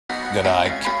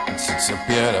G'day, it's a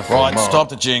beautiful Right, morning. stop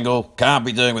the jingle. Can't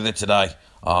be doing with it today.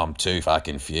 I'm too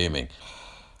fucking fuming.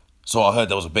 So I heard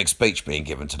there was a big speech being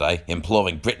given today,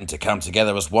 imploring Britain to come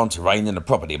together as one to rein in the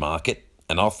property market.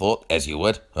 And I thought, as you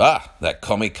would, that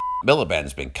commie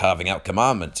Miliband's been carving out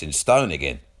commandments in stone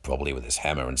again, probably with his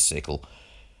hammer and sickle.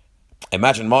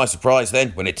 Imagine my surprise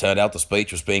then when it turned out the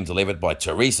speech was being delivered by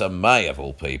Theresa May, of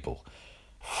all people.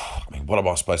 I mean, what am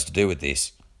I supposed to do with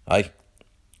this, eh?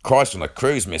 Christ on a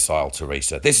cruise missile,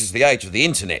 Theresa. This is the age of the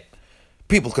internet.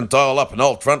 People can dial up an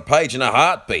old front page in a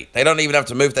heartbeat. They don't even have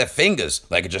to move their fingers.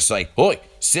 They can just say, "Oi,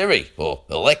 Siri," or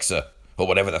 "Alexa," or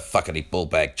whatever the fuckity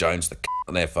bullbag Jones the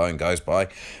on their phone goes by.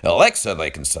 Alexa,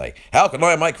 they can say, "How can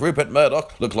I make Rupert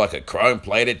Murdoch look like a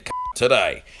chrome-plated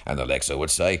today?" And Alexa would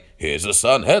say, "Here's a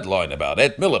Sun headline about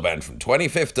Ed Miliband from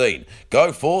 2015.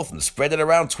 Go forth and spread it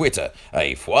around Twitter.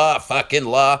 A foie fucking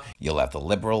la." You'll have the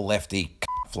liberal lefty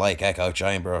flake echo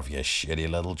chamber of your shitty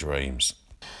little dreams.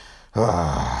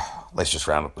 Let's just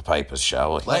round up the papers,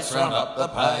 shall we? Let's round up the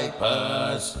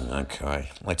papers. Okay,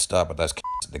 let's start with those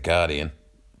at The Guardian.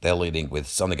 They're leading with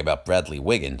something about Bradley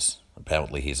Wiggins.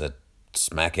 Apparently he's a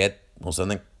smackhead or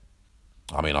something.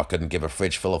 I mean, I couldn't give a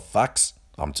fridge full of fucks.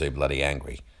 I'm too bloody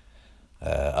angry.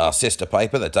 Our sister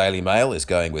paper, the Daily Mail, is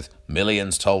going with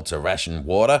millions told to ration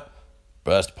water.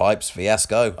 Burst pipes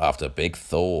fiasco after Big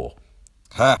Thaw.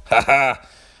 Ha ha ha!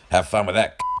 Have fun with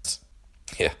that.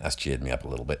 Yeah, that's cheered me up a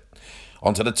little bit.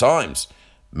 On to the Times.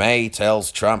 May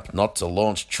tells Trump not to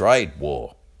launch trade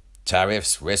war.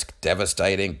 Tariffs risk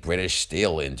devastating British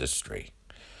steel industry.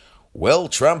 Will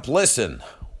Trump listen?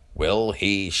 Will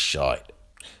he shite?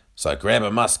 So grab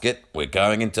a musket, we're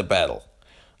going into battle.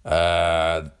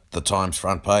 The Times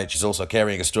front page is also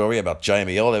carrying a story about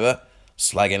Jamie Oliver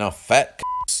slagging off fat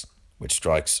which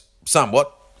strikes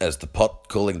somewhat as the pot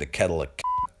calling the kettle a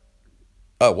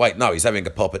Oh, wait, no, he's having a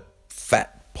pop at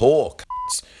fat pork.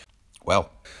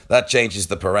 Well, that changes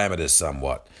the parameters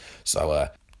somewhat. So,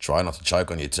 try not to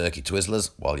choke on your turkey Twizzlers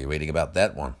while you're reading about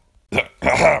that one.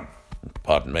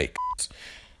 Pardon me.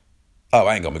 Oh,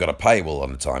 hang on, we've got a paywall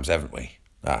on the Times, haven't we?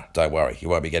 Don't worry, you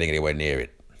won't be getting anywhere near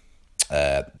it.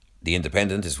 The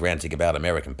Independent is ranting about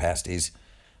American pasties.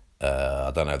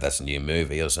 I don't know if that's a new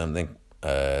movie or something.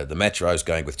 The Metro's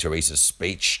going with Theresa's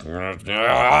speech.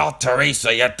 Oh,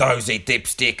 Theresa, you dozy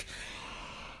dipstick.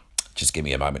 Just give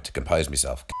me a moment to compose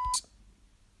myself.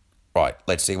 Right,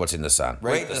 let's see what's in the Sun.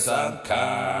 Read the Sun,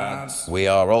 cunts. We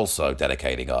are also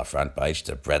dedicating our front page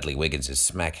to Bradley Wiggins'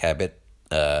 smack habit,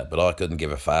 but I couldn't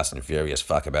give a fast and furious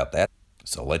fuck about that.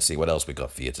 So let's see what else we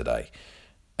got for you today.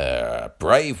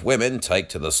 Brave women take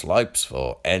to the slopes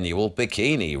for annual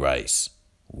bikini race.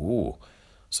 Ooh,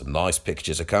 some nice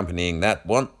pictures accompanying that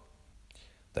one.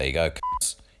 There you go,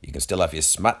 cunts. You can still have your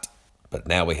smut, but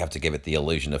now we have to give it the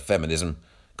illusion of feminism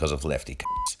because of lefty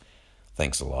cunts.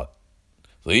 Thanks a lot.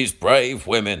 These brave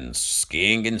women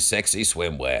skiing in sexy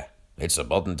swimwear. It's a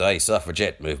modern-day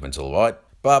suffragette movement, all right,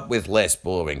 but with less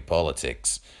boring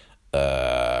politics.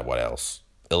 What else?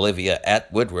 Olivia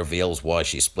Attwood reveals why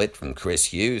she split from Chris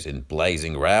Hughes in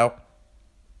Blazing Row.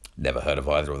 Never heard of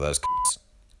either of those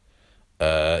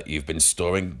cunts. You've been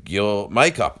storing your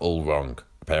makeup all wrong,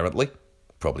 apparently.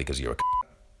 Probably because you're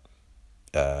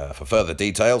a For further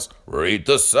details, read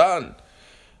the Sun.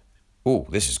 Ooh,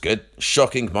 this is good.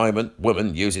 Shocking moment.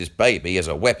 Woman uses baby as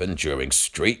a weapon during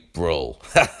street brawl.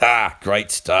 Ha ha!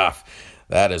 Great stuff.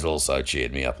 That has also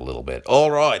cheered me up a little bit. All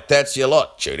right, that's your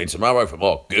lot. Tune in tomorrow for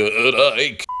more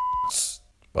good.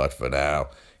 But for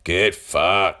now, get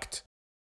fucked.